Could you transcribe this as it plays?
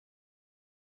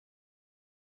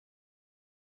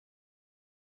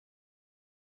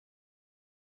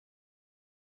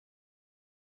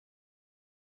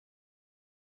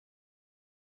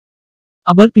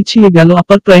আবার পিছিয়ে গেল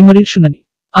আপার প্রাইমারির শুনানি।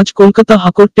 আজ কলকাতা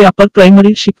হাইকোর্টে আপার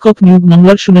প্রাইমারির শিক্ষক নিয়োগ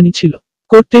মামলার শুনানি ছিল।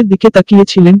 কোর্টের দিকে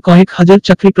তাকিয়েছিলেন কয়েক হাজার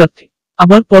চাকরি প্রার্থী।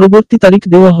 আবার পরবর্তী তারিখ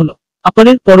দেওয়া হলো।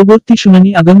 আপারের পরবর্তী শুনানি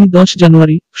আগামী 10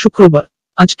 জানুয়ারি, শুক্রবার।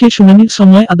 আজকে শুনানির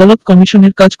সময় আদালত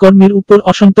কমিশনের কাজকর্মের উপর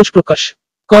অসন্তোষ প্রকাশ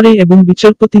করে এবং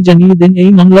বিচারপতি জানিয়ে দেন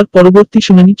এই মামলার পরবর্তী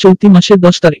শুনানি চলতি মাসের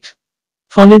 10 তারিখ।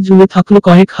 ফলে জুড়ে থাকলো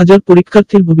কয়েক হাজার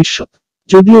পরীক্ষার্থীর ভবিষ্যৎ।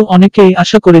 যদিও অনেকেই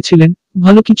আশা করেছিলেন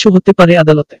ভালো কিছু হতে পারে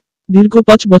আদালতে। দীর্ঘ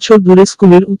 5 বছর ধরে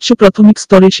স্কুলের উচ্চ প্রাথমিক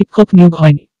স্তরে শিক্ষক নিয়োগ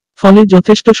হয়নি। ফলে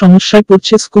যথেষ্ট সমস্যায়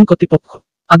পড়ছে স্কুল কর্তৃপক্ষ।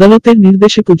 আদালতের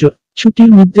নির্দেশে পুজোর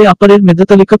ছুটির মধ্যে আপারের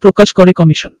মেধাতালিকা প্রকাশ করে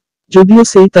কমিশন। যদিও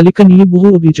সেই তালিকা নিয়ে বহু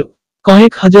অভিযোগ,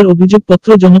 কয়েক হাজার অভিযোগপত্র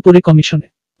জমা পড়ে কমিশনে।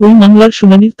 ওই মামলার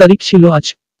শুনানির তারিখ ছিল আজ।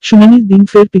 শুনানির দিন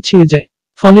ফের পিছিয়ে যায়।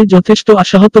 ফলে যথেষ্ট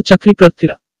আশাহত চাকরি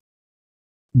প্রার্থীরা।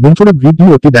 বন্ধুরা,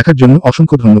 ভিডিওটি দেখার জন্য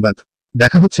অসংখ্য ধন্যবাদ।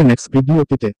 দেখা হচ্ছে নেক্সট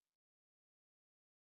ভিডিওটিতে।